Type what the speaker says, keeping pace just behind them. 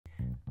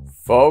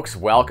Folks,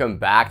 welcome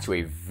back to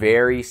a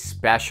very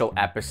special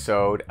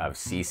episode of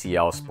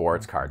CCL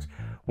Sports Cards,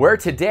 where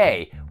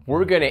today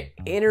we're going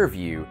to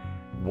interview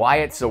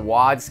Wyatt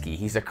Zawadski.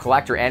 He's a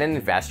collector and an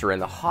investor in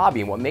the hobby,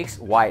 and what makes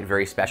Wyatt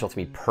very special to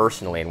me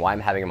personally and why I'm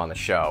having him on the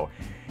show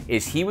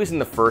is he was in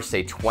the first,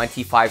 say,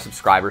 25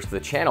 subscribers to the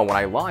channel when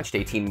I launched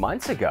 18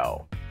 months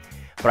ago.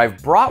 But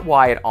I've brought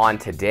Wyatt on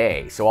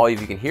today, so all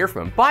of you can hear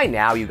from him. By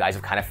now, you guys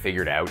have kind of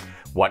figured out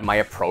what my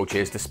approach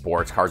is to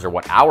sports cards, or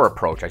what our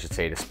approach, I should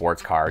say, to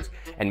sports cards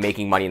and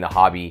making money in the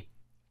hobby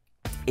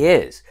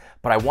is.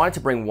 But I wanted to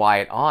bring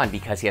Wyatt on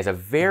because he has a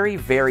very,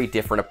 very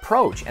different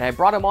approach. And I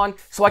brought him on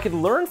so I could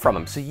learn from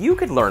him, so you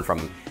could learn from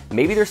him.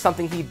 Maybe there's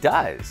something he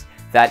does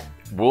that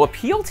will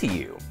appeal to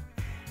you.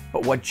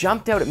 But what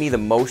jumped out at me the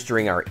most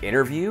during our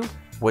interview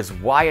was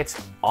Wyatt's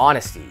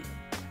honesty.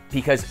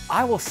 Because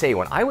I will say,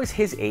 when I was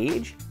his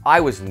age,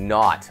 I was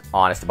not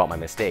honest about my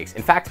mistakes.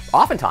 In fact,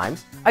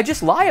 oftentimes, I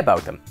just lie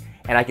about them.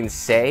 And I can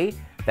say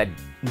that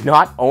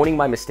not owning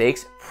my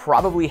mistakes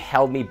probably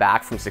held me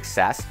back from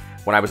success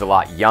when I was a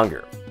lot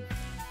younger.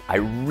 I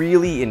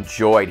really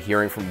enjoyed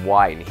hearing from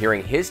Wyatt and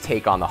hearing his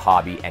take on the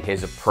hobby and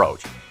his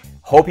approach.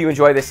 Hope you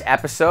enjoy this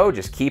episode.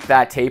 Just keep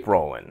that tape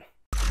rolling.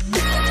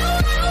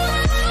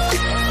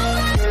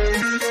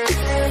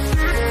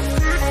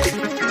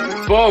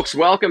 Folks,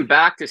 welcome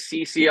back to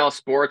CCL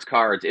Sports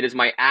Cards. It is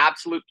my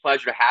absolute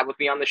pleasure to have with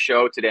me on the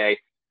show today.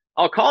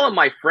 I'll call him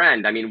my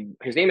friend. I mean,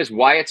 his name is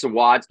Wyatt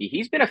Zawadski.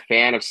 He's been a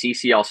fan of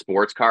CCL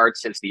Sports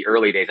Cards since the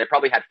early days. I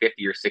probably had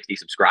 50 or 60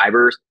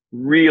 subscribers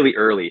really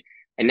early.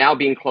 And now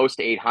being close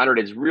to 800,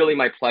 it's really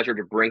my pleasure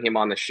to bring him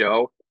on the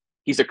show.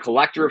 He's a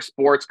collector of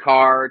sports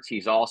cards.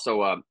 He's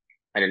also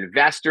an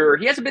investor.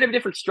 He has a bit of a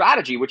different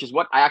strategy, which is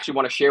what I actually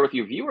want to share with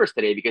you viewers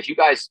today, because you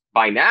guys,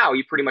 by now,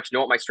 you pretty much know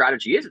what my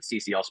strategy is at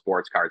CCL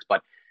Sports Cards.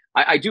 But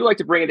I do like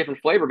to bring a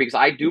different flavor because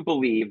I do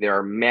believe there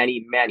are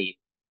many, many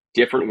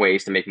different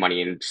ways to make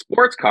money in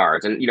sports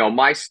cards. And, you know,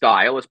 my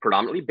style is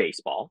predominantly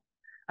baseball.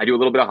 I do a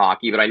little bit of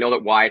hockey, but I know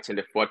that Wyatt's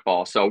into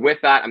football. So with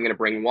that, I'm going to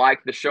bring Wyatt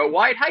to the show.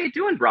 Wyatt, how you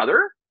doing,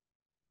 brother?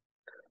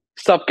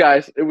 What's up,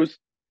 guys? It was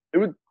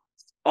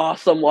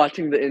awesome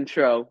watching the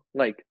intro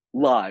like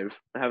live.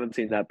 I haven't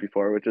seen that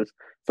before, which is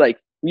it's like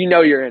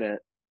you're in it.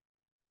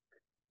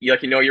 You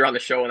know you're on the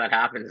show when that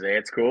happens, eh?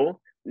 It's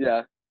cool.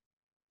 Yeah.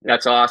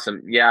 That's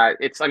awesome. Yeah,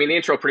 I mean, the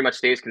intro pretty much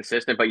stays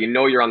consistent, but you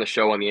know you're on the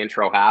show when the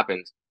intro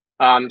happens.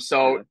 Tell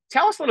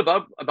us a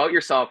little about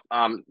yourself.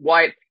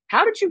 Wyatt,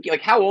 how did you,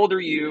 how old are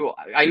you?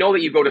 I know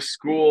that you go to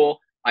school.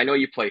 I know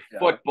you play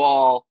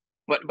football,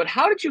 but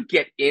how did you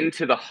get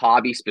into the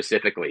hobby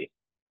specifically?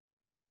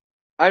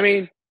 I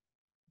mean,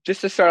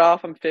 just to start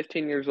off, I'm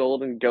 15 years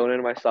old and going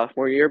into my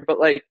sophomore year, but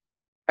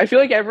I feel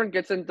like everyone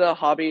gets into the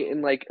hobby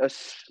in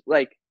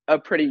a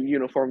pretty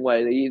uniform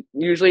way. They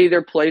usually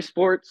either play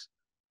sports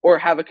or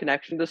have a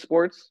connection to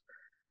sports.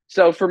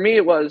 So for me,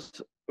 it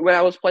was when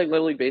I was playing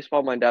Little League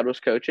Baseball, my dad was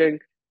coaching.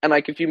 And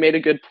if you made a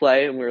good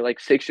play and we were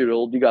 6 years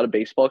old, you got a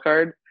baseball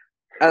card.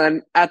 And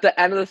then at the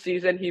end of the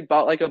season, he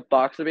bought a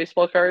box of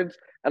baseball cards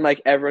and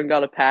everyone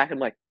got a pack.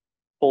 And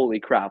holy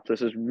crap,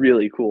 this is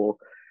really cool.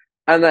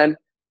 And then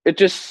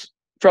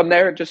from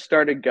there, it just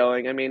started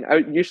going. I mean, I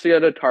used to go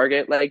to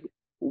Target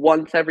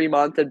once every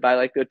month and buy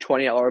the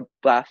 $20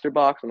 blaster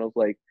box. And I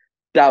was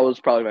that was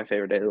probably my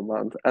favorite day of the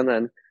month. And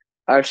then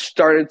I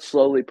started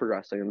slowly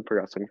progressing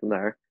from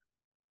there.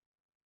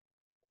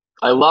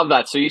 I love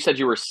that. So you said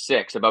you were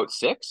about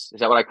six? Is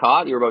that what I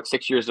caught? You were about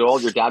 6 years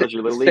old. Your dad was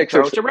your Little League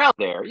coach around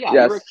there. Yeah.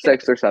 Yeah,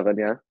 6 or 7,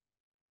 yeah.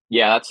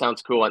 Yeah, that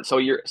sounds cool. And so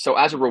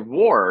as a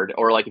reward,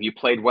 or if you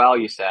played well,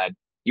 you said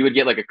you would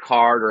get a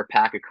card or a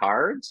pack of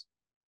cards?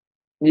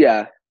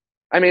 Yeah.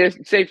 I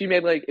mean, say if you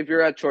made if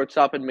you're at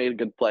shortstop and made a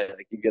good play,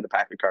 you get a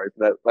pack of cards.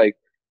 That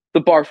the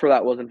bar for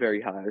that wasn't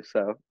very high,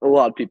 so a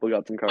lot of people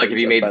got some cards. If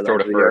you made the throw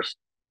to first,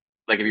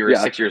 if you were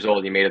 6 years old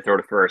and you made a throw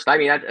to first. I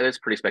mean, that's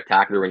pretty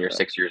spectacular when you're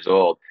 6 years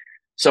old.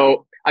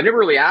 So I've never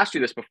really asked you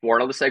this before,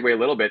 and I'll just segue a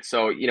little bit.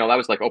 So, that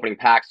was opening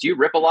packs. Do you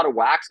rip a lot of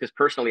wax? Because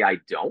personally, I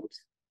don't.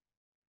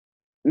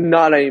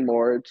 Not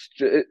anymore.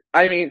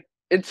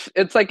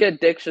 It's like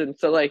addiction.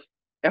 So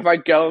if I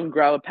go and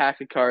grab a pack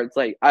of cards,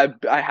 I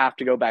have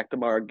to go back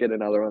tomorrow and get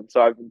another one.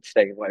 So I've been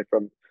staying away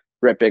from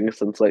ripping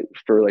since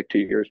for 2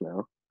 years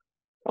now.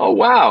 Oh,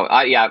 wow.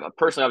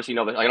 Personally, obviously,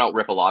 that I don't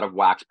rip a lot of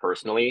wax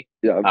personally.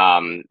 Yeah.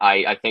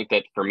 I think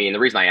that for me, and the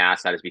reason I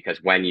asked that is because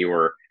when you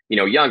were,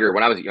 younger,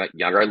 when I was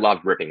younger, I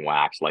loved ripping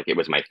wax. It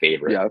was my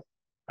favorite.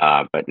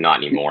 Yeah. But not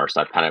anymore.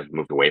 So I've kind of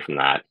moved away from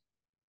that.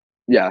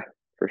 Yeah,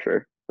 for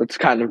sure. That's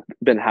kind of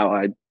been how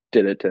I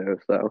did it too.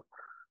 So.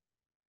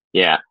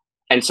 Yeah.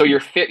 And so you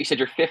said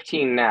you're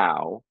 15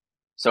 now.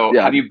 So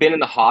have you been in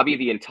the hobby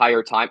the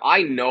entire time?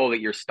 I know that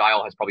your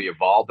style has probably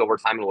evolved over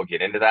time, and we'll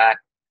get into that.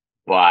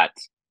 But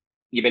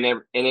you've been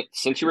in it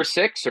since you were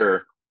 6,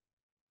 or?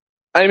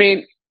 I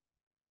mean,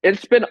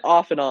 it's been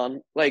off and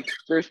on.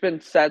 There's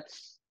been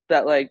sets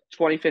that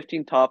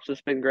 2015 Topps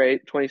has been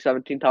great.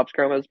 2017 Topps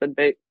Chroma has been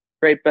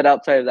great. But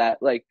outside of that,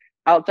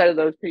 outside of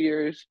those 2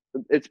 years,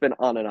 it's been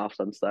on and off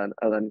since then.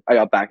 And then I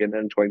got back in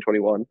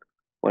 2021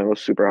 when it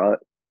was super hot.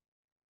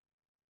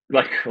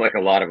 like a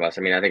lot of us.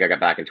 I mean, I think I got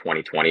back in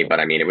 2020, but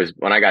I mean, it was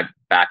when I got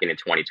back in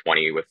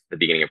 2020 with the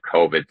beginning of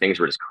COVID, things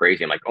were just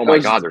crazy. I'm like, oh It my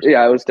God, was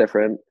it was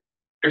different.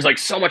 there's like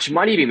so much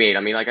money to be made. I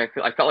mean, like I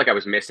felt like I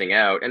was missing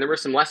out, and there were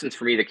some lessons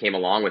for me that came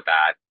along with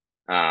that.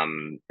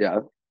 Yeah.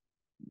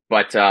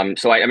 But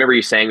so I remember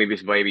you saying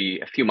maybe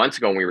a few months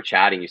ago when we were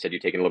chatting, you said you're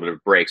taking a little bit of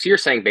a break. So you're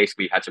saying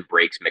basically you had some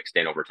breaks mixed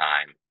in over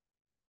time.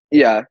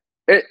 Yeah.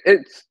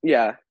 It's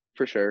yeah,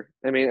 for sure.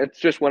 I mean, it's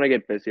just when I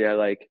get busy, I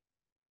like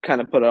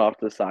kind of put it off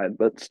to the side,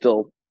 but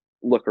still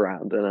look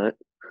around in it.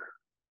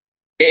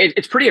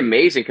 It's pretty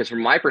amazing because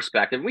from my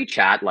perspective, we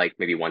chat like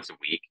maybe once a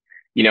week.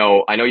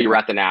 I know you were Yeah.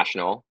 at the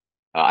National.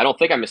 I don't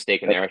think I'm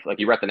mistaken there. I feel like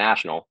you were at the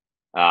National.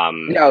 Yeah,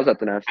 I was at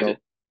the It, National.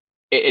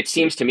 it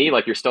seems to me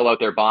like you're still out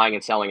there buying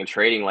and selling and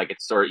trading. Like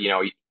it's sort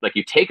of, like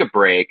you take a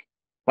break,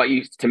 but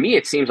to me,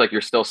 it seems like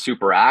you're still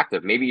super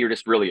active. Maybe you're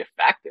just really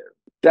effective.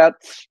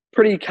 That's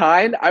pretty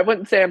kind. I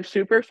wouldn't say I'm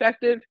super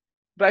effective,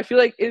 but I feel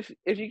like if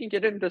you can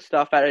get into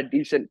stuff at a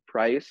decent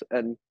price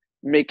and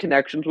make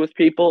connections with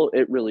people,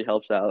 it really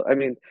helps out. I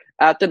mean,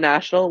 at the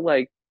National,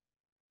 like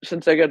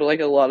since I go to like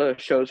a lot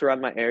of shows around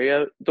my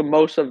area, the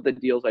most of the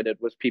deals I did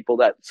was people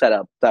that set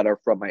up that are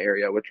from my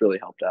area, which really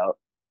helped out.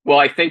 Well,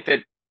 I think that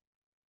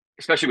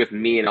especially with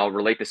me, and I'll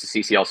relate this to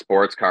CCL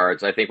sports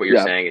cards. I think what you're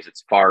Yeah, saying is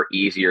it's far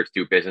easier to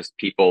do business with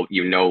people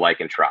like,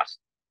 and trust.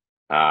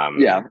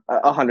 yeah,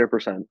 Um,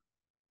 100%.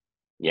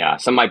 yeah,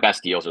 some of my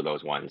best deals are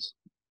those ones.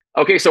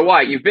 Okay, so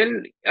why you've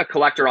been a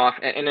collector off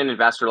and an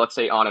investor, let's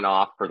say on and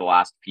off for the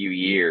last few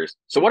years.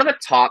 So, what are the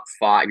top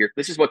five?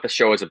 This is what the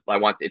show is. I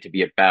want it to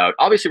be about.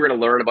 Obviously, we're going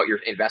to learn about your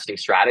investing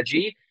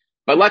strategy,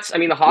 but I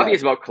mean, the hobby Yeah,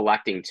 is about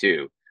collecting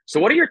too. So,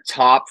 what are your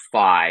top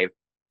five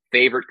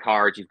favorite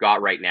cards you've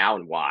got right now,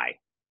 and why?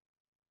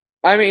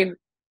 I mean,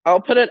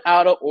 I'll put it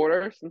out of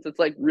order since it's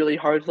like really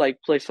hard to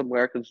like place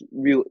somewhere because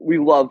we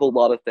love a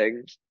lot of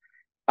things.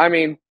 I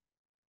mean,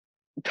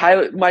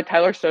 Tyler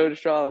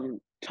Soderstrom,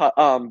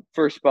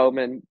 first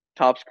Bowman,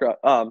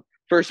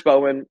 first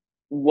Bowman,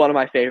 one of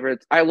my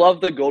favorites. I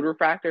love the gold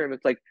refractor, and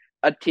it's like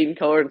a team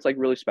color, and it's like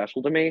really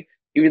special to me.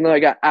 Even though I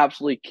got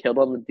absolutely killed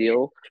on the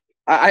deal,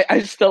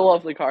 I still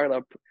love the card.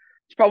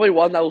 It's probably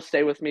one that will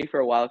stay with me for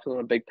a while because I'm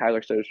a big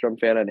Tyler Soderstrom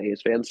fan and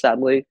A's fan.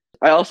 Sadly,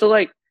 I also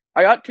like.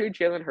 I got two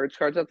Jalen Hurts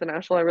cards at the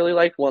National. I really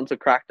like. One's a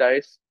cracked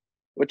ice,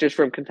 which is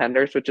from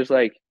Contenders, which is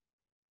like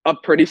a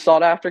pretty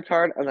sought after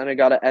card, and then I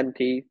got an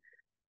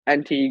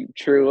NT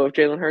True of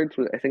Jalen Hurts.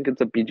 I think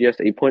it's a BGS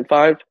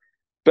 8.5.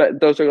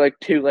 But those are like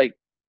two like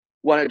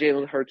one of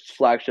Jalen Hurts'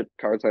 flagship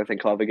cards. I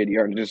think I'll have a good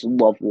year and just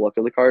love the look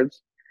of the cards.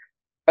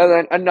 And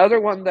then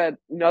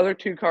another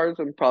two cards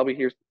I'm probably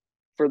here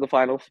for the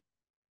finals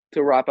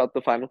to wrap up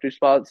the final two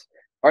spots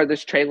are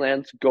this Trey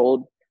Lance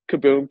Gold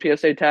Kaboom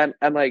PSA 10.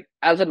 And like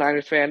as a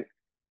Niners fan,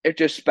 it's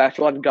just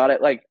special and got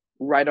it like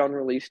right on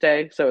release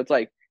day. So it's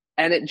like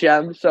and it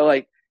gems. So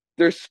like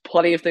there's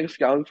plenty of things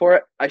going for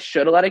it. I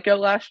should have let it go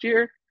last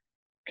year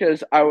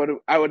because I would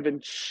have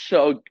been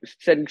so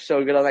sitting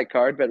so good on that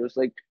card, but it was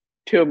like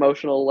too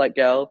emotional to let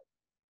go.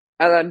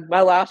 And then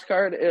my last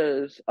card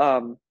is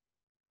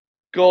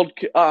gold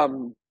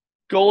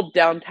gold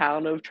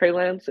downtown of Trey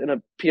Lance in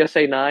a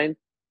PSA 9,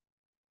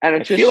 and I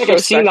it's feel just like so I've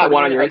seen special that to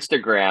one on me. your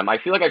Instagram. I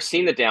feel like I've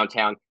seen the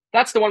downtown.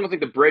 That's the one with like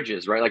the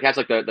bridges, right? Like has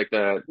like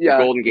the Yeah,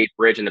 Golden Gate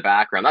Bridge in the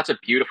background. That's a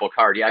beautiful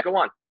card. Yeah, go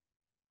on.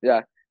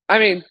 yeah. I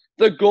mean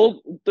the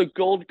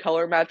gold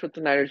color match with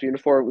the Niners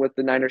uniform with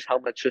the Niners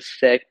helmet's just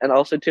sick, and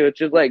also too it's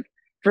just like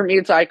for me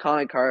it's an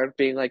iconic card.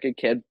 Being like a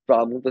kid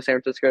from the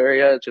San Francisco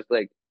area, it's just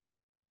like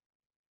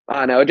I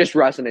don't know, it just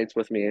resonates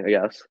with me. I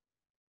guess.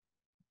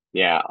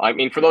 Yeah, I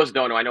mean, for those who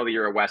don't know, I know that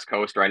you're a West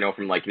Coaster. I know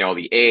from like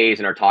the A's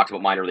and our talks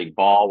about minor league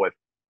ball with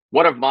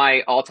one of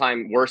my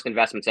all-time worst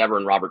investments ever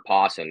in Robert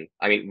Pawson.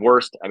 I mean,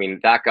 worst. I mean,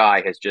 that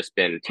guy has just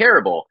been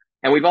terrible.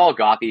 And we've all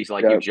got these.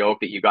 Like you Yeah, joke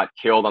that you got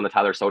killed on the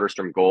Tyler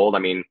Soderstrom Gold. I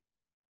mean,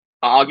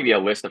 I'll give you a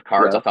list of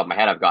cards yeah, off the top of my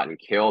head I've gotten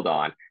killed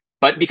on.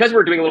 But because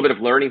we're doing a little bit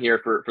of learning here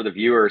for the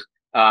viewers,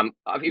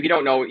 if you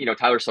don't know,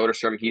 Tyler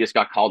Soderstrom, he just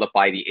got called up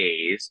by the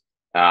A's,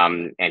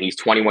 and he's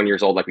 21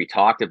 years old, like we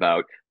talked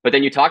about. But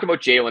then you talked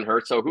about Jalen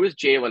Hurts. So who is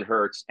Jalen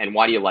Hurts, and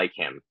why do you like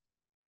him?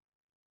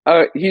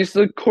 he's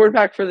the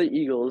quarterback for the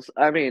Eagles.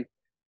 I mean,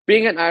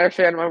 being an Niners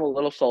fan, I'm a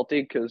little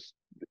salty because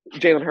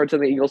Jalen Hurts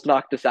and the Eagles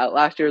knocked us out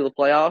last year in the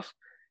playoffs.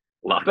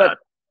 Love But that.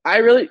 I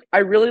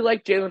really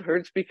like Jalen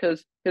Hurts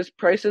because his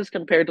prices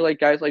compared to like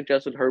guys like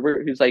Justin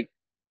Herbert, who's like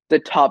the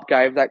top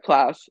guy of that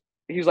class.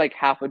 He's like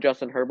half of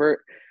Justin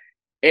Herbert,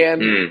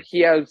 and Hmm.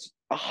 he has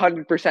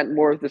 100%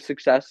 more of the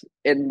success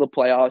in the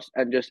playoffs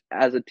and just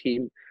as a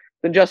team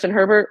than Justin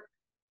Herbert.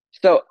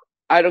 So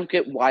I don't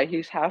get why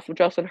he's half of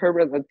Justin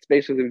Herbert. That's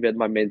basically been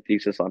my main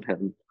thesis on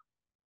him.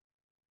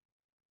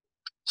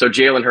 So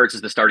Jalen Hurts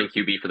is the starting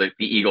QB for the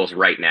Eagles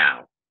right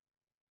now.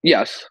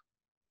 Yes.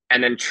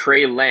 And then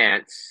Trey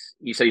Lance,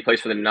 you said he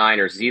plays for the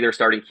Niners. Is he their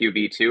starting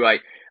QB too?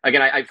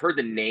 I've heard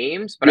the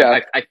names, but Yeah.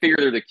 I figure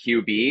they're the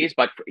QBs.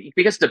 But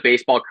because it's a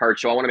baseball card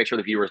show, I want to make sure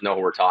the viewers know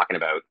who we're talking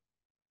about.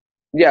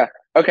 Yeah.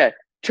 Okay.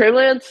 Trey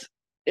Lance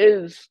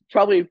is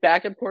probably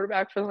backup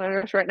quarterback for the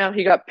Niners right now.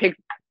 He got picked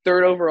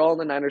 3rd overall, and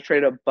the Niners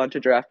traded a bunch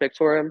of draft picks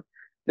for him.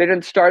 They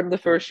didn't start him the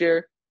first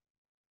year.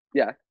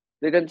 Yeah,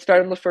 they didn't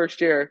start him the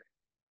first year.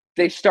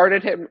 They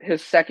started him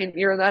his second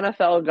year in the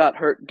NFL and got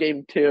hurt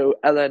game 2,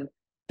 and then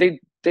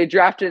they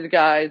drafted a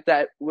guy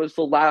that was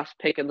the last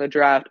pick in the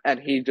draft, and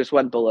he just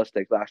went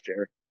ballistic last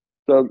year.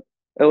 So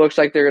it looks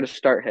like they're going to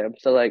start him.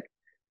 So, like,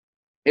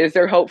 is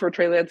there hope for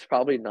Trey Lance?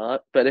 Probably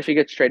not. But if he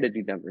gets traded,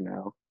 you never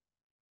know.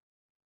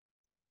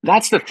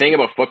 That's the thing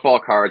about football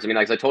cards. I mean,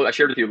 like I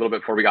shared with you a little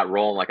bit before we got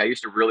rolling. Like, I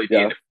used to really be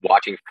into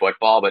watching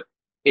football, but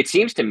it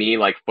seems to me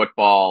like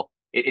football,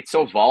 it's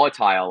so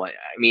volatile. I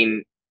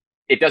mean,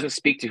 it doesn't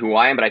speak to who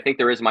I am, but I think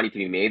there is money to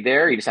be made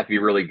there. You just have to be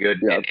really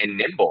good and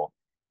nimble.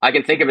 I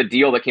can think of a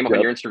deal that came up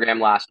on your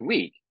Instagram last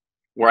week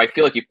where I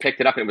feel like you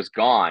picked it up and it was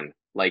gone,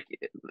 like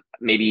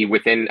maybe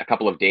within a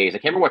couple of days. I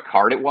can't remember what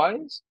card it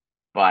was,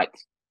 but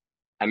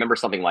I remember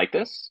something like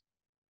this.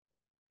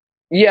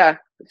 Yeah.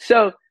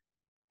 So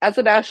as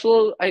a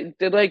national, I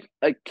did like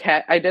a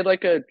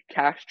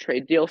cash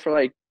trade deal for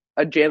like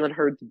a Jalen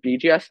Hurts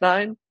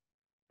BGS9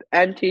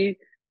 NT,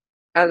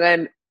 and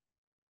then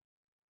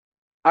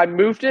I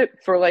moved it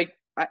for like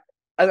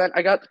and then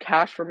I got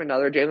cash from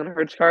another Jalen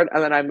Hurts card,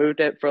 and then I moved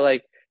it for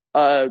like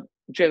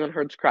Jalen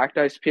Hurts Cracked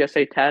Ice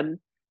PSA 10.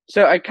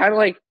 So I kind of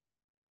like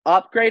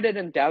upgraded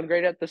and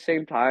downgraded at the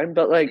same time.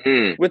 But like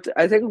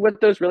I think with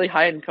those really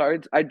high end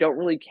cards, I don't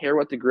really care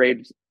what the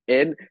grade's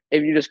in.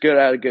 If you just get it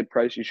at a good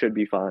price, you should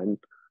be fine.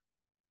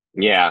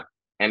 Yeah,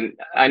 and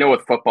I know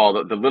with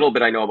football, the little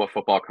bit I know about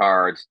football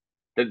cards,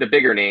 the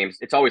bigger names,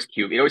 it's always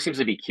It always seems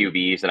to be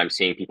QBs that I'm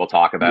seeing people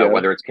talk about,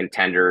 whether it's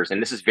contenders,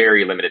 and this is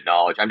very limited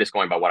knowledge. I'm just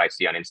going by what I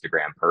see on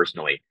Instagram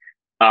personally.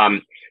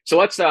 So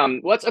let's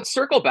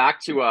circle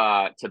back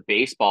to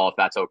baseball, if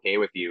that's okay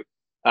with you.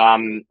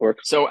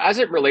 So as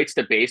it relates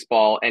to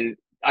baseball, and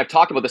I've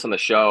talked about this on the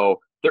show,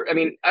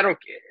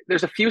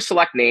 there's a few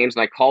select names,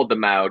 and I called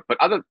them out, but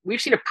we've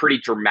seen a pretty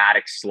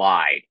dramatic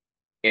slide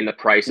in the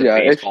price of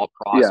baseball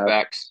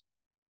prospects.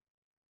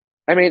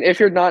 I mean, if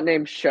you're not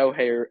named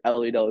Shohei or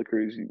Ellie De La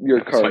Cruz,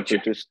 your cards are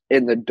just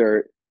in the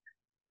dirt.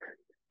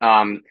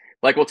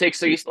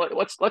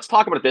 Let's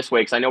talk about it this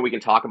way, because I know we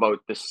can talk about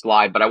this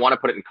slide, but I want to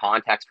put it in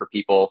context for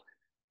people,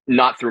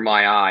 not through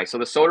my eye. So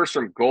the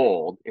Soderstrom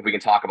Gold, if we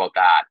can talk about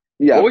that.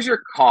 Yeah. What was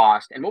your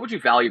cost, and what would you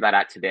value that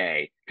at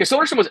today? Because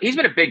Soderstrom he's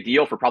been a big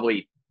deal for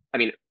probably,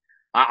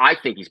 I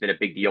think he's been a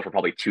big deal for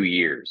probably 2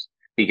 years,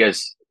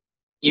 because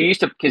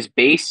his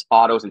base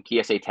autos and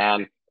PSA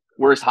 10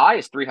 were as high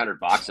as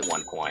 $300 at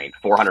one point,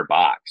 $400.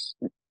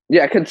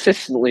 Yeah,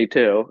 consistently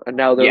too. And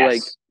now they're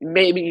like,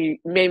 maybe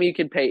you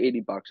can pay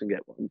 $80 and get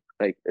one.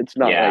 Like, it's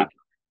not like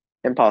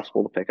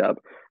impossible to pick up.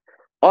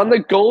 On the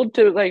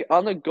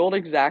gold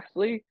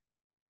exactly,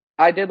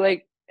 I did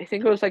I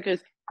think it was like a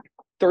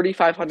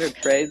 3,500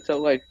 trade. So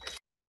like,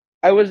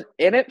 I was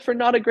in it for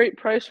not a great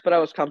price, but I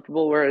was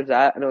comfortable where it's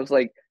at, and it was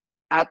like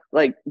at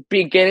like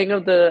beginning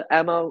of the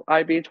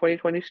MLB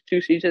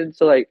 2022 season.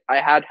 So like,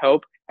 I had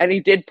hope, and he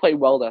did play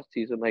well that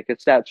season. Like, his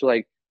stats were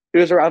like, he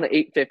was around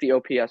 850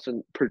 OPS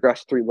and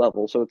progressed 3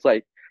 levels. So it's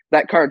like,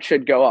 that card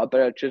should go up,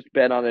 but it's just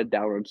been on a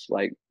downward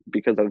slide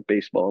because of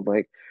baseball and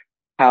like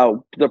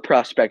how the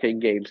prospecting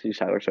game sees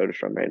Tyler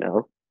Soderstrom right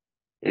now.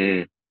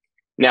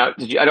 Now,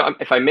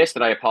 if I missed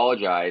it, I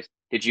apologize.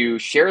 Did you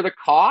share the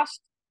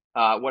cost?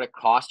 What it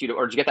cost you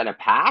or did you get that in a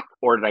pack,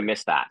 or did I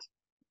miss that?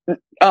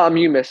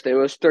 You missed it. It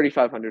was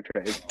 3,500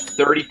 trades.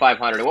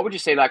 3,500. And what would you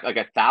say, like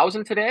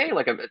 1,000 today?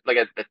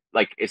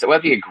 Is it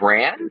would be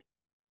 $1,000?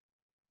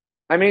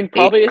 I mean,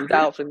 probably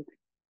 1,000.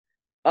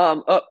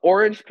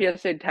 Orange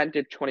PSA 10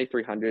 to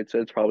 2,300, so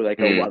it's probably like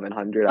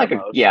 1,100 at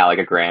most. Yeah, like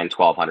 $1,000,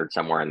 1,200,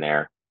 somewhere in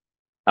there.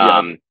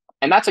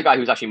 And that's a guy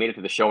who's actually made it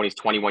to the show, and he's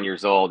 21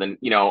 years old. And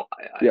I know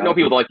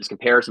people don't like this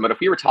comparison, but if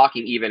we were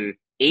talking even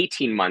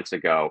 18 months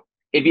ago,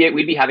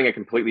 we'd be having a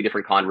completely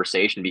different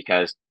conversation,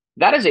 because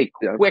that is a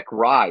quick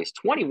rise.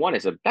 21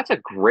 that's a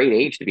great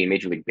age to be in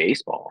Major League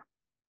Baseball.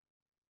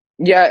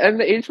 Yeah, and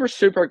the age were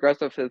super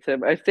aggressive with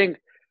him. I think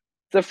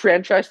the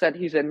franchise that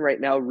he's in right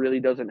now really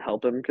doesn't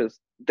help him, because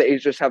the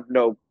age just have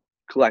no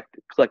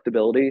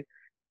collectability.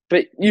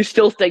 But you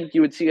still think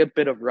you would see a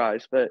bit of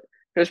rise, but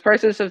his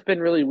prices have been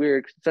really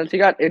weird since he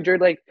got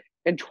injured like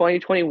in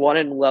 2021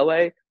 in low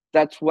A.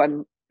 That's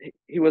when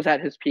he was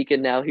at his peak,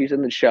 and now he's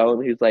in the show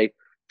and he's like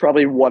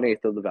probably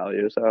 1/8 of the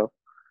value. So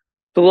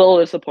it's a little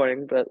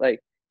disappointing, but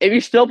like, if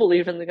you still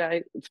believe in the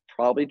guy, it's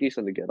probably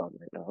decent to get on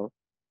right now.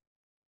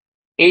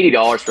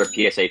 $80 for a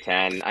PSA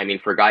 10. I mean,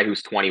 for a guy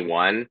who's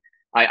 21,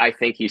 I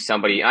think he's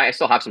somebody. I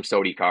still have some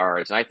Sodi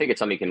cards, and I think it's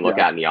something you can look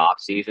at in the off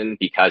season,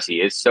 because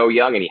he is so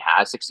young and he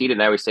has succeeded.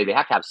 And I always say they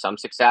have to have some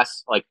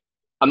success. Like,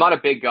 I'm not a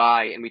big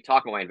guy, and we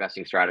talk about my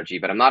investing strategy,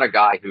 but I'm not a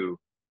guy who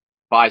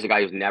buys a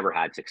guy who's never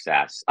had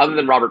success, other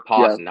than Robert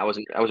Pawson. That was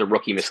a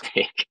rookie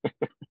mistake.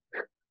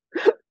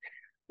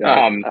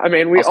 I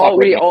mean, we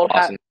all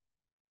have.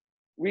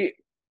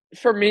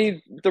 For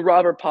me, the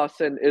Robert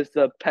Pawson is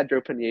the Pedro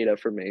Pineda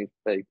for me.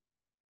 Like,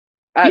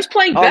 he's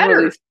playing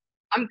better.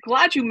 I'm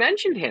glad you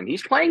mentioned him.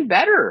 He's playing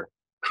better.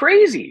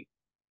 Crazy.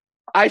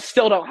 I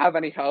still don't have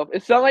any hope.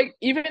 It's not like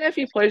even if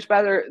he plays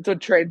better, the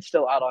trade's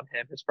still out on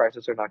him. His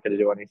prices are not going to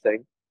do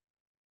anything.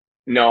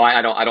 No,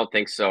 I don't. I don't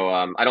think so.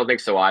 I don't think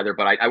so either.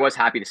 But I was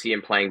happy to see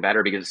him playing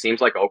better because it seems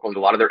like Oakland, a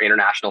lot of their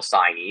international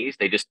signees,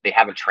 they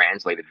haven't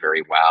translated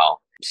very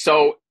well.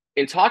 So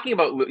in talking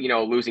about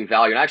losing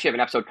value, and I actually have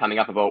an episode coming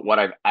up about what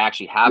I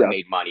actually have Yeah.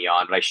 made money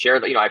on. But I share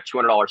that I have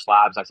 $200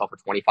 slabs I sell for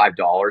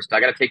 $25. So I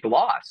got to take the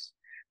loss.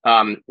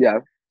 Um, Yeah.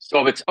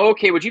 so if it's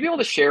okay, would you be able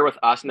to share with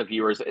us and the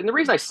viewers? And the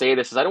reason I say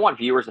this is I don't want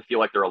viewers to feel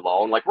like they're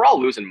alone. Like we're all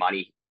losing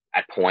money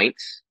at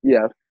points.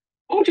 Yeah.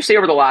 What would you say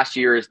over the last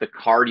year is the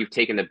card you've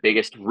taken the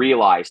biggest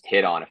realized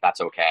hit on, if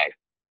that's okay?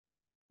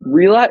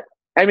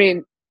 I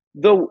mean,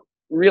 the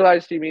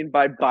realized you mean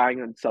by buying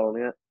and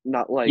selling it,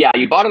 not like Yeah,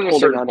 you bought it at a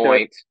certain on to it.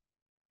 point,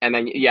 and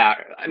then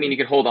I mean, you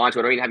can hold on to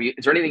it. I mean,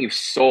 is there anything you've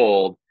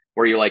sold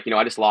where you're like,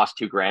 I just lost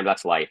 $2,000.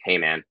 That's life. Hey,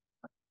 man.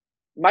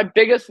 My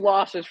biggest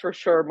loss is for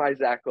sure my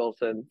Zach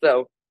Wilson.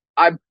 So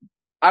I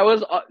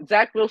was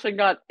Zach Wilson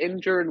got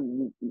injured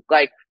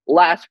like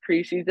last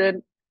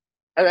preseason,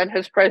 and then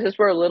his prices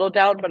were a little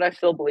down, but I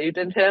still believed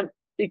in him.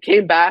 He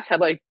came back,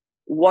 had like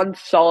one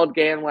solid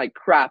game. Like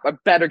crap, I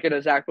better get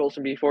a Zach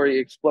Wilson before he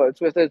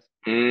explodes. With it's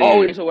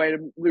always a way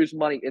to lose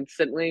money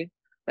instantly.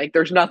 Like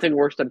there's nothing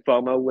worse than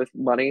FOMO with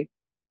money,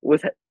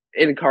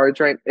 in cards.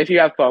 Right? If you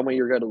have FOMO,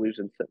 you're going to lose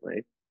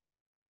instantly.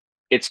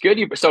 It's good.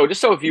 So just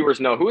so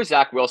viewers know, who is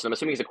Zach Wilson? I'm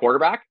assuming he's a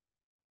quarterback.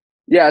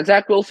 Yeah,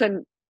 Zach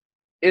Wilson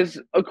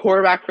is a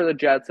quarterback for the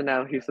Jets, and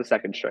now he's the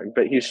second string.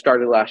 But he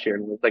started last year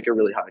and was like a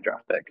really high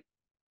draft pick.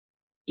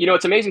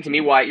 It's amazing to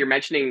me why you're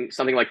mentioning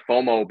something like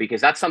FOMO,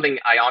 because that's something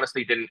I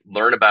honestly didn't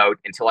learn about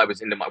until I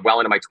was well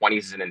into my 20s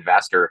as an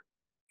investor.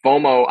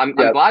 FOMO, I'm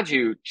glad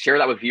you share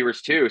that with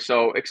viewers too.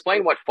 So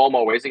explain what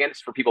FOMO is again,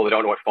 just for people that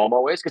don't know what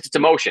FOMO is, because it's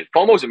emotion.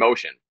 FOMO is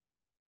emotion.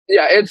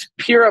 Yeah, it's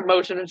pure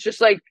emotion. It's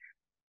just like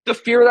the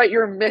fear that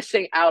you're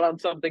missing out on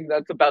something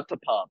that's about to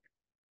pop.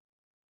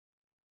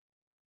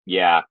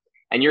 Yeah.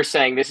 And you're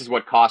saying this is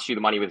what cost you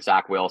the money with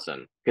Zach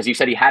Wilson, because you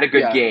said he had a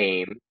good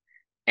game.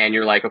 And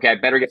you're like, okay, I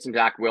better get some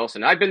Zach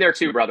Wilson. I've been there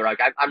too, brother. Like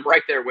I'm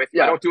right there with you.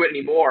 Yeah. I don't do it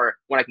anymore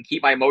when I can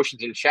keep my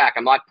emotions in check.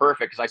 I'm not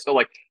perfect because I still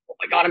like, oh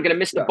my God, I'm going to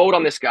miss the boat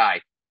on this guy.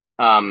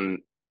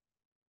 And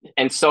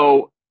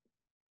so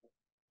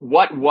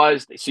so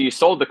you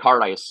sold the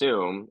card, I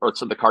assume, or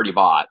so the card you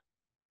bought.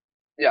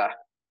 Yeah.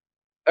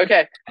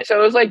 Okay. So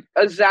it was like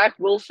a Zach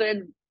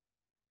Wilson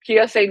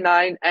PSA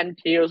 9 NT.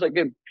 It was like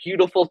a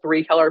beautiful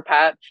 3-color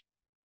patch.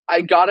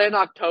 I got it in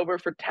October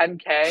for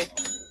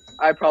 $10K.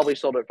 I probably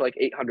sold it for like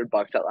 $800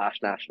 at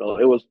last national.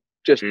 It was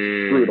just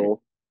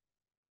brutal.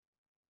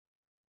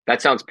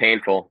 That sounds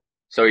painful.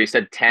 So you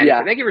said 10.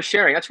 Yeah. Thank you for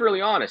sharing. That's really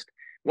honest.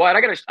 Well,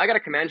 I gotta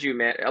commend you,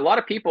 man. A lot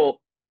of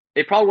people,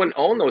 they probably wouldn't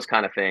own those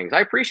kind of things.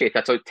 I appreciate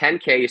that. So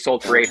 10K you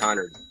sold for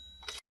 800.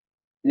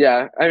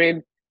 Yeah, I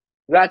mean,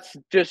 that's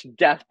just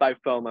death by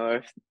FOMO.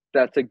 If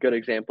that's a good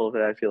example of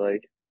it, I feel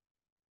like.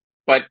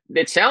 But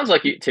it sounds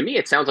like you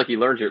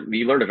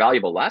learned a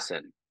valuable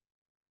lesson.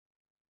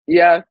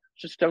 Yeah.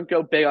 Just don't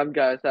go big on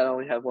guys that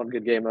only have one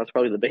good game. That's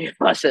probably the biggest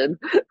lesson.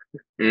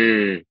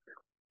 I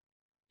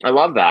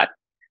love that.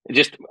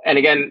 Just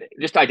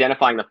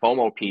identifying the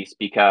FOMO piece,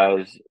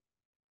 because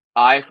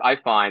I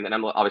find, and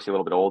I'm obviously a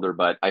little bit older,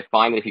 but I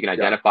find that if you can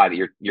identify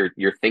that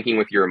you're thinking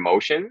with your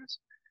emotions,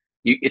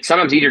 it's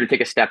sometimes easier to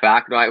take a step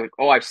back.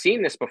 I've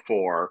seen this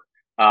before.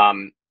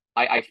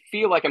 I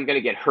feel like I'm going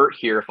to get hurt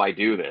here if I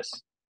do this.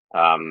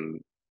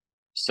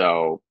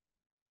 So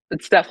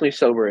it's definitely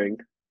sobering.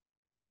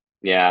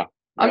 Yeah.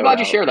 I'm glad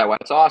you shared that one.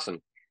 It's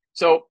awesome.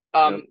 So,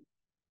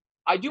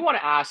 I do want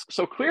to ask,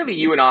 so clearly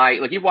you and I,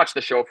 like, you've watched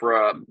the show for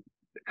a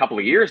couple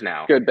of years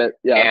now. Good bit.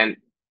 Yeah.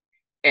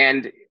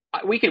 And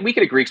we could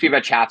agree, because we've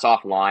had chats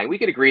offline. We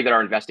could agree that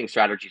our investing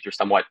strategies are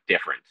somewhat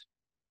different.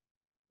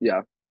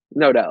 Yeah,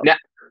 no doubt. Now,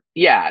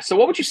 yeah. So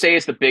what would you say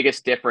is the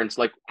biggest difference?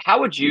 Like,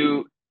 how would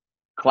you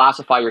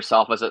classify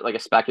yourself as a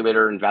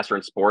speculator investor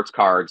in sports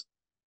cards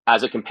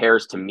as it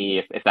compares to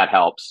me, if that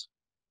helps?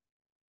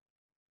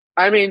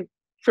 I mean,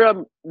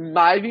 from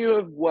my view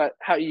of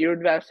how you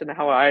invest and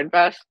how I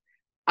invest,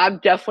 I'm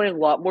definitely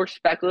a lot more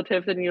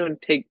speculative than you and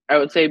take, I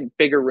would say,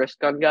 bigger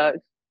risk on guys.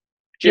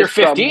 You're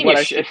 15.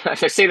 I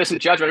say this in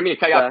judgment. I mean to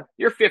cut you off.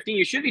 You're 15.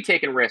 You should be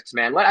taking risks,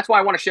 man. That's why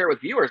I want to share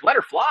with viewers. Let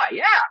her fly.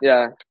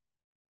 Yeah.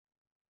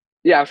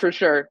 Yeah, for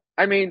sure.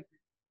 I mean,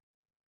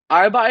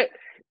 what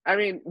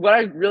I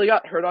really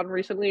got hurt on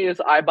recently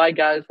is I buy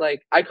guys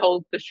like, I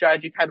call the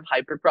strategy kind of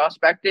hyper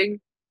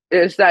prospecting,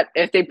 is that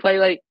if they play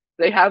like,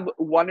 they have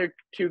 1 or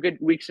 2 good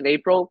weeks in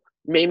April,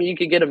 maybe you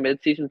could get a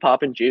mid-season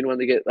pop in June when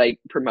they get like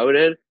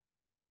promoted.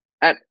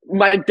 And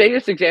my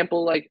biggest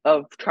example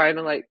of trying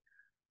to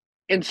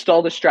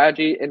install the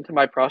strategy into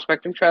my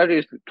prospecting strategy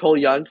is Cole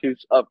Young,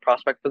 who's a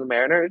prospect for the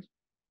Mariners.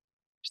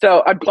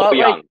 So I bought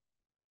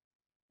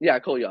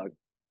Cole Young.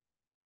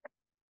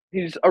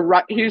 He's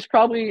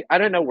probably, I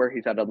don't know where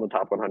he's at on the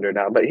top 100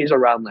 now, but he's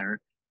around there.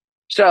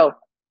 So,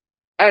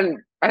 and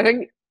I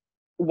think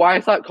why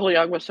I thought Cole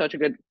Young was such a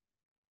good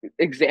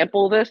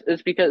example of this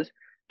is because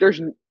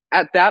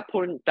at that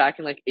point back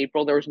in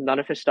April, there was none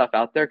of his stuff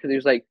out there because he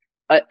was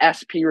a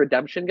SP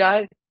redemption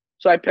guy.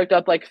 So I picked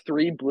up like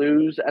 3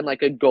 blues and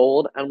like a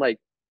gold. I'm like,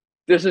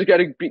 this is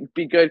going to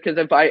be good because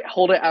if I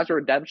hold it as a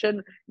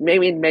redemption,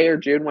 maybe in May or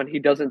June when he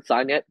doesn't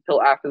sign it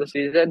till after the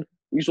season,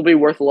 these will be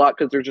worth a lot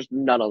because there's just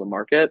none on the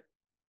market.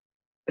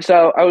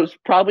 So I was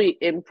probably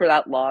in for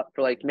that lot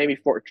for like maybe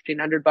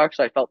 $1,400.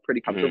 So I felt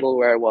pretty comfortable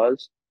where I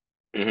was.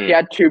 He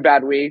had 2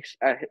 bad weeks.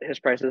 His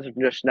prices have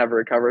just never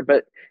recovered.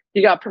 But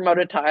he got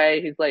promoted to high.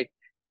 He's like,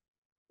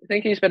 I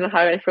think he's been in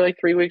high for like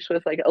 3 weeks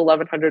with like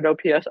 1,100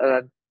 OPS,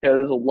 and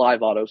then his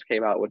live autos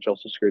came out, which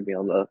also screwed me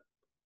on the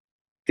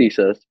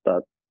thesis.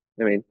 But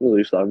I mean, we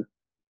lose them.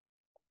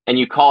 And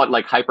you call it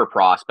like hyper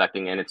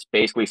prospecting, and it's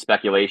basically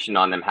speculation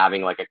on them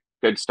having like a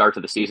good start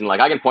to the season. Like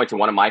I can point to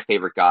one of my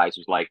favorite guys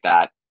who's like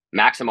that,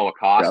 Maximo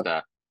Acosta.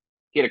 Yeah.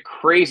 He had a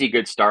crazy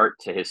good start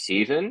to his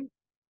season,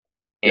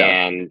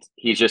 and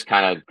he's just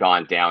kind of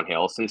gone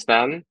downhill since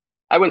then.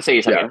 I wouldn't say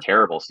he's having a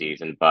terrible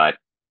season, but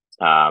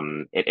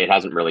it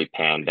hasn't really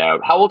panned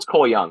out. How old's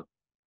Cole Young?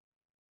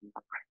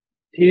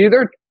 He's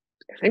either,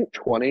 I think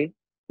 20.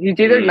 He's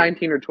either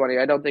 19 or 20.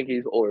 I don't think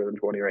he's older than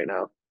 20 right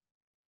now.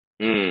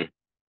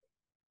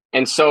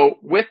 And so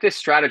with this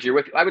strategy,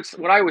 what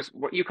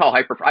you call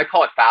I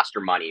call it faster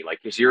money, like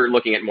because you're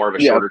looking at more of a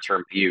shorter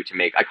term view to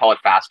make. I call it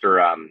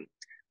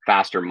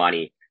faster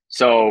money.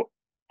 So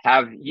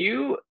have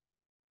you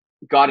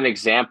got an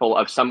example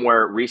of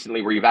somewhere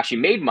recently where you've actually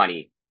made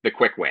money the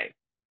quick way?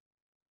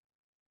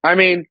 I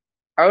mean,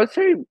 I would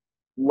say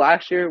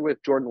last year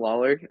with Jordan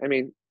Lawler. I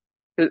mean,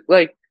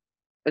 like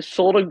I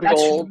sold a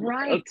gold.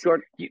 That's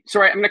right.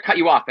 Sorry, I'm going to cut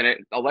you off, and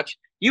I'll let you.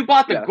 You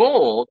bought the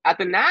gold at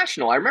the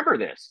National. I remember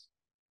this.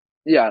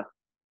 Yeah.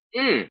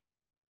 That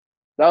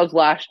was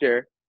last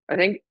year. I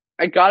think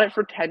I got it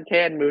for $10K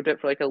and moved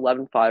it for like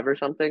 11.5 or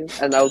something,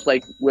 and that was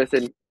like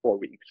within 4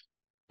 weeks.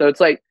 So it's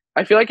like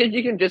I feel like if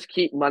you can just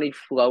keep money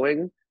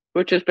flowing,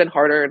 which has been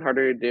harder and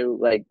harder to do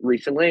like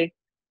recently,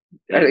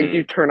 I think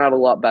you turn out a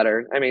lot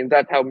better. I mean,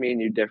 that's how me and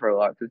you differ a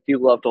lot because you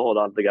love to hold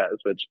on to guys,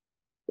 which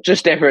is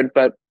just different,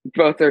 but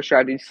both their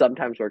strategies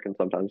sometimes work and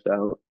sometimes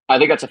don't. I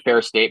think that's a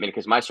fair statement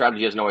because my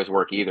strategy doesn't always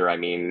work either. I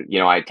mean,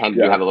 I tend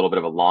to have a little bit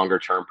of a longer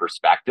term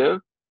perspective.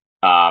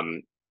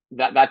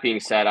 That being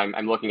said,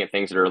 I'm looking at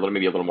things that are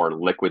maybe a little more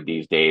liquid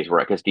these days.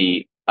 Because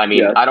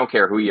I don't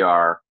care who you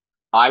are.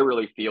 I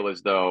really feel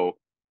as though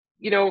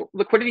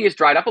liquidity has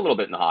dried up a little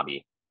bit in the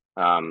hobby,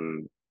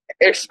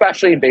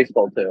 especially in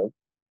baseball too.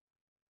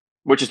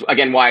 Which is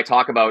again why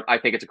I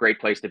think it's a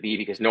great place to be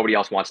because nobody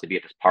else wants to be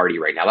at this party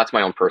right now. That's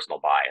my own personal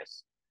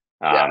bias.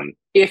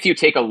 If you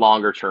take a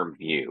longer term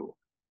view.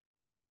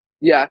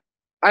 Yeah.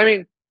 I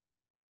mean,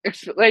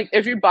 it's like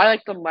if you buy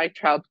like the Mike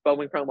Trout's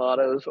Bowman Chrome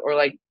autos or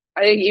like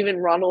I think even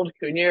Ronald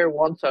Acuna or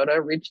Juan Soto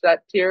reached that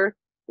tier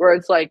where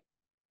it's like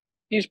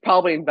he's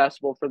probably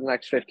investable for the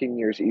next 15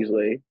 years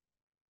easily.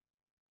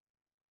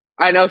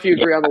 I know if you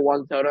agree on the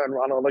Juan Soto and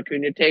Ronald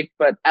Acuna take,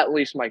 but at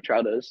least Mike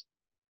Trout is.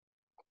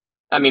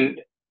 I mean,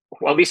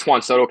 well, at least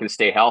Juan Soto can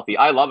stay healthy.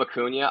 I love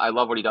Acuna. I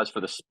love what he does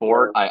for the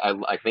sport.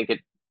 I think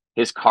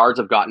his cards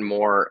have gotten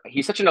more.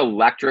 He's such an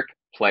electric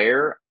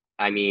player.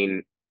 I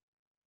mean,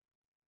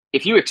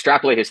 if you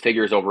extrapolate his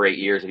figures over 8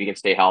 years, if he can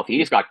stay healthy,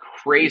 he's got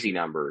crazy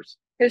numbers.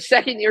 His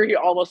second year, he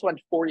almost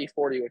went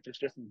 40-40, which is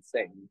just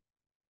insane.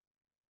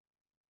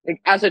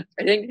 Like I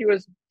think he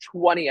was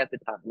 20 at the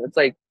time. It's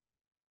like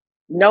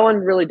no one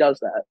really does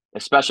that,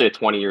 especially at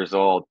 20 years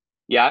old.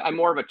 Yeah, I'm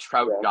more of a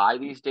Trout guy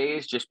these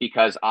days, just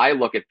because I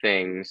look at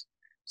things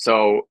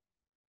so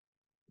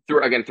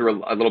through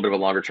a little bit of a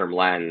longer term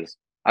lens.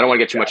 I don't want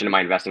to get too much into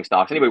my investing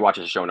stocks. Anybody who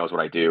watches the show knows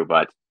what I do,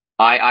 but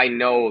I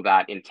know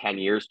that in 10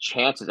 years,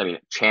 chances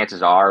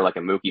are like a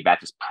Mookie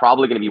Betts is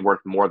probably going to be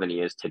worth more than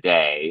he is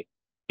today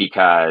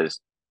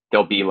because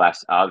there'll be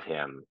less of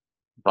him.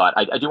 But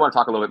I do want to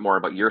talk a little bit more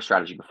about your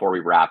strategy before we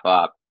wrap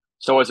up.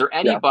 So is there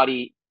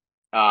anybody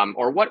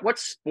or what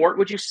sport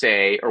would you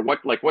say, or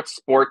what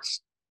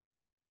sports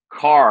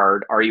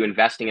card are you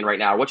investing in right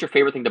now? What's your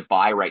favorite thing to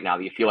buy right now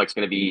that you feel like is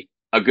going to be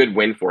a good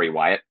win for you,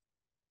 Wyatt?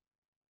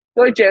 I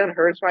feel like Jalen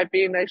Hurts might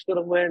be a nice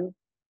little win.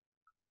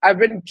 I've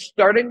been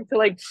starting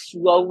to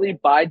slowly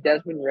buy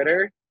Desmond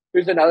Ridder,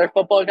 who's another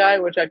football guy,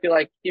 which I feel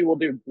like he will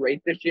do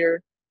great this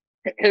year.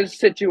 His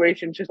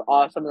situation's just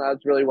awesome, and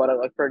that's really what I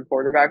look for in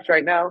quarterbacks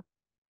right now.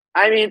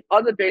 I mean,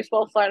 on the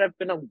baseball side, I've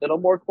been a little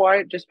more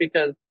quiet just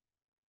because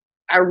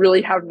I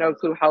really have no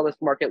clue how this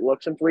market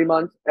looks in 3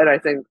 months. And I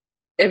think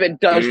if it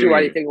does do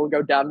anything, we'll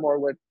go down more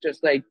with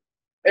just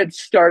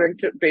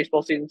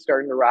baseball season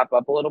starting to wrap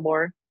up a little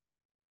more.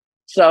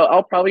 So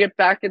I'll probably get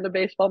back into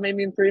baseball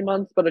maybe in 3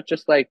 months, but it's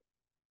just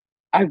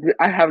I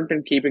haven't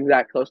been keeping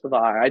that close to the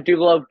eye. I do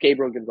love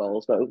Gabriel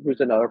Gonzalez, though,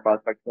 who's another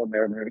prospect for the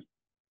Mariners.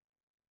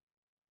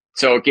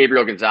 So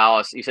Gabriel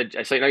Gonzalez, you said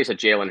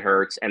Jalen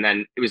Hurts, and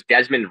then it was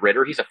Desmond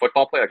Ridder. He's a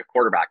football player, like a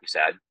quarterback, you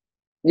said?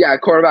 Yeah,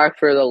 quarterback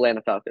for the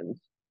Atlanta Falcons.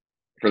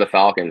 For the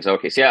Falcons,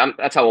 okay. So yeah,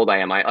 that's how old I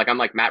am. I'm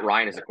like Matt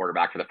Ryan is a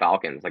quarterback for the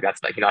Falcons.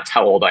 That's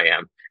how old I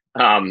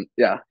am.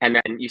 Yeah. And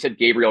then you said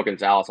Gabriel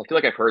Gonzalez. I feel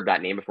like I've heard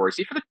that name before. Is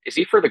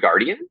he for the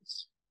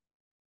Guardians?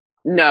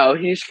 No,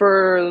 he's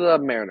for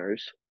the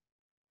Mariners.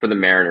 For the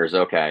Mariners,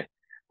 okay.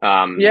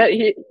 Yeah,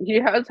 he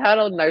has had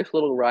a nice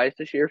little rise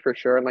this year for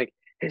sure, and like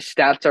his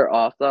stats are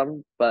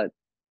awesome. But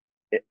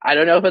I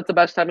don't know if it's the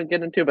best time to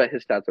get into, but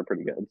his stats are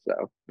pretty good,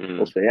 so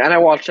we'll see. And I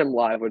watched him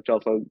live, which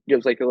also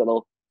gives like a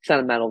little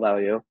sentimental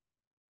value.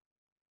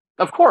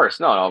 Of course,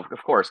 no,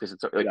 of course, because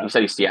it's like Yeah. you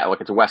said, he's Seattle.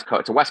 Like it's a West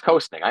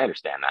Coast thing. I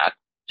understand that.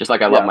 Just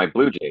like I love Yeah. my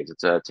Blue Jays,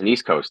 it's an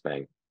East Coast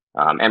thing,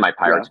 and my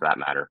Pirates for that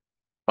matter.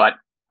 But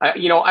I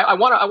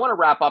want to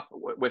wrap up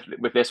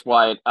with this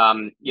one.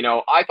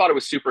 I thought it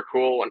was super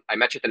cool when I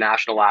met you at the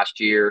National last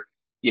year.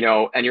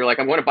 And you're like,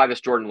 I'm going to buy this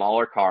Jordan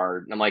Lawler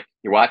card, and I'm like,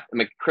 you what? I'm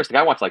like, Chris, the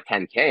guy wants like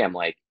 10K. I'm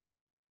like,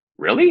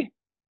 really?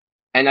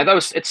 And I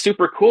thought it's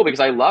super cool because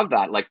I love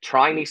that, like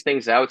trying these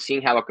things out,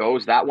 seeing how it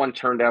goes. That one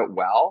turned out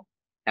well,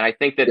 and I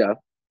think that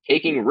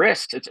taking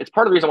risks, it's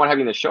part of the reason I want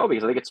having the show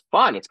because I think it's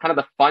fun. It's kind of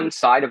the fun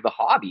side of the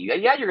hobby.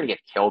 Yeah, you're going to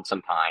get killed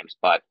sometimes,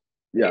 but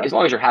as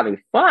long as you're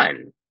having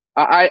fun.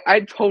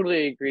 I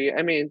totally agree.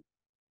 I mean,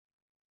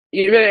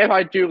 even if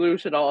I do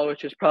lose it all,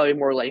 which is probably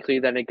more likely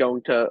than it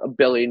going to $1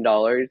 billion,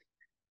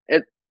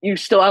 you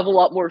still have a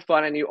lot more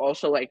fun, and you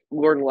also like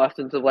learn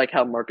lessons of like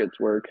how markets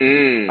work.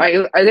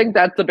 I think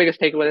that's the biggest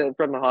takeaway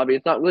from the hobby.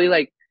 It's not really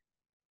like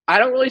I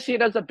don't really see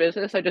it as a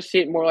business. I just see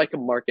it more like a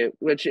market.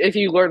 Which if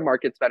you learn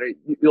markets better,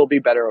 you'll be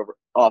better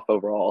off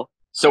overall.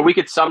 So we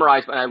could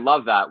summarize, and I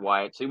love that,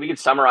 Wyatt. So we could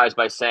summarize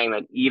by saying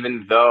that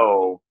even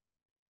though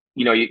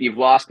you've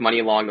lost money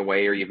along the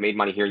way, or you've made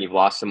money here and you've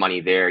lost some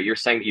money there, you're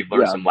saying that you've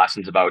learned some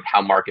lessons about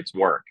how markets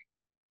work.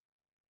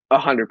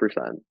 100%.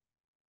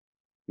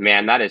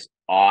 Man, that is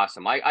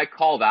awesome. I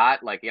call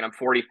that, like, I'm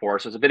 44,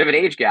 so it's a bit of an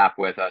age gap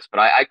with us, but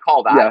I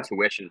call that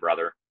tuition,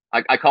 brother.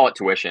 I call it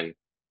tuition.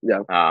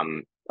 Yeah.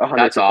 100%.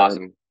 That's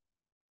awesome.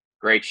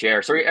 Great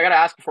share. So I got to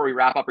ask before we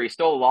wrap up, are you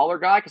still a Lawler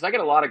guy? Because I get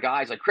a lot of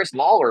guys like Chris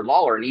Lawler,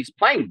 and he's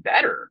playing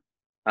better.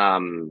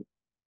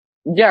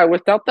 Yeah,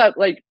 without that,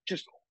 like,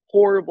 just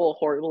horrible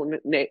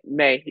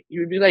May,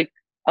 you would be like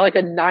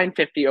a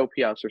 950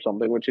 OPS or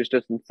something, which is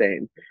just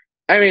insane.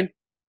 I mean,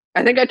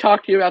 I think I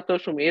talked to you about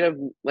social media of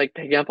like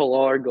picking up a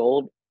Lawler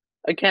Gold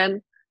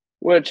again,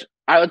 which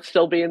I would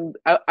still be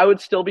I would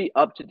still be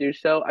up to do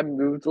so. I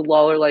moved the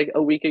Lawler like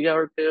a week ago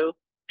or two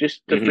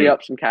just to free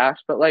up some cash.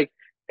 But like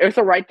if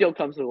the right deal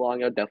comes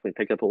along, I'd definitely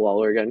pick up a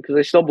Lawler again because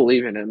I still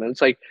believe in him. And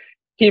it's like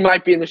he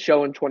might be in the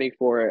show in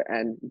 24,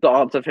 and the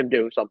odds of him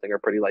doing something are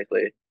pretty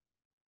likely.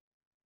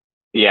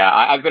 Yeah,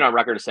 I've been on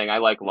record as saying I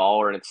like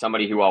Lawler, and it's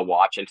somebody who I'll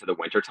watch into the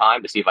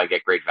wintertime to see if I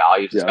get great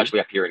values, especially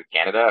up here in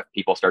Canada, if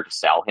people start to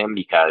sell him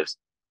because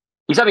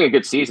he's having a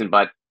good season.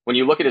 But when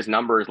you look at his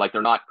numbers, like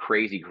they're not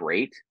crazy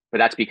great, but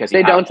that's because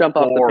they don't jump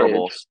off the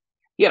page.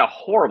 He had a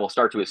horrible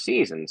start to his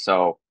season.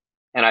 So,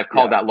 and I've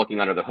called that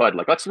looking under the hood.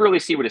 Like, let's really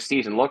see what his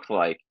season looks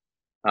like.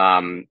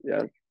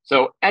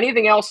 So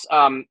anything else?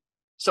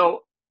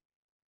 So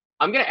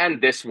I'm going to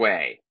end this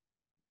way.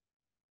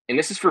 And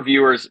this is for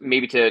viewers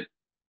maybe to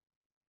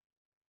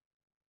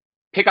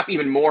pick up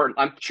even more.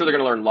 I'm sure they're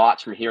going to learn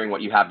lots from hearing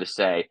what you have to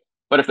say.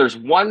 But if there's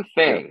one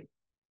thing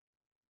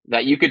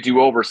that you could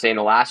do over, say, in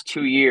the last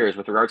 2 years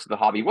with regards to the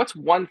hobby, what's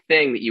one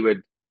thing that you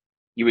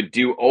would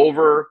do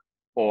over,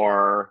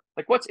 or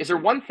like is there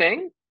one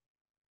thing?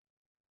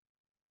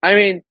 I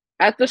mean,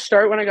 at the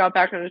start when I got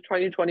back into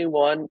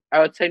 2021, I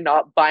would say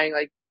not buying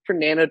like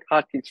Fernando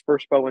Tatis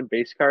first Bowman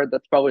base card.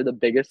 That's probably the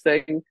biggest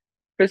thing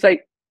because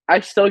like I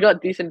still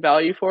got decent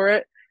value for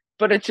it,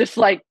 but it's just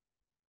like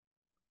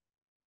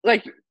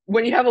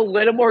when you have a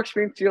little more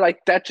experience, you're like,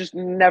 that's just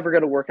never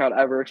gonna work out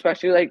ever.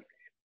 Especially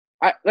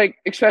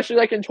especially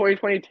in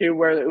 2022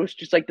 where it was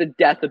just like the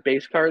death of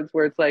base cards,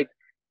 where it's like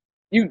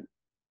you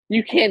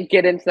can't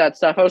get into that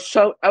stuff. I was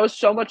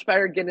so much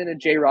better getting into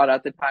J-Rod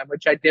at the time,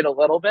 which I did a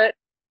little bit,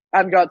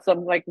 and got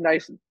some like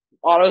nice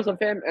autos of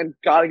him and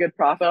got a good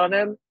profit on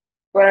him.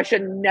 But I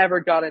should never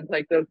got into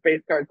like those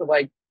base cards of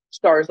like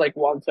stars like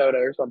Juan Soto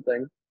or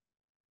something.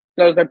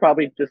 Those are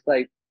probably just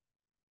like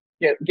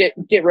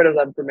get rid of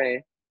them for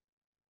me.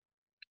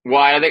 Well,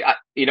 I think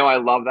I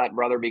love that,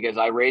 brother, because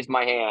I raised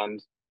my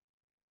hand.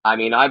 I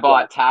mean, I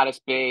bought Tatis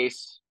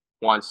base,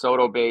 Juan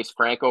Soto base,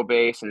 Franco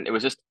base, and it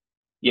was just,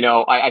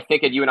 I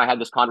think that you and I had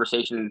this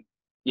conversation,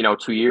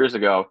 2 years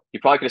ago.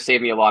 You probably could have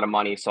saved me a lot of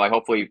money, so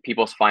hopefully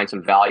people find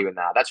some value in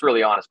that. That's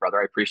really honest,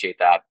 brother. I appreciate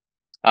that.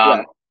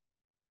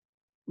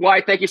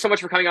 Wyatt, thank you so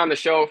much for coming on the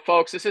show,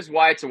 folks. This is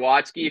Wyatt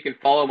Zawadski. You can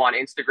follow him on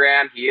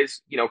Instagram. He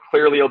is,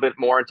 clearly a little bit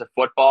more into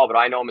football, but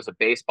I know him as a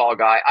baseball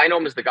guy. I know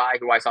him as the guy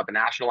who I saw at the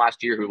National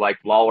last year who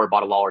liked Lawler,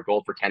 bought a Lawler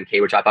Gold for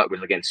 10K, which I thought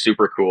was, again,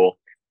 super cool.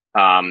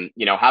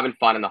 Having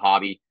fun in the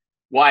hobby.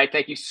 Wyatt,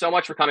 thank you so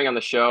much for coming on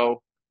the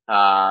show,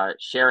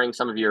 sharing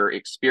some of your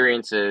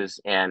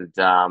experiences. And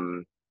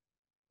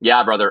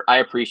brother, I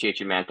appreciate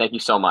you, man. Thank you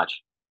so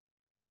much.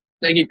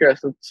 Thank you,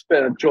 Chris. It's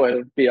been a joy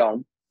to be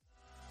on.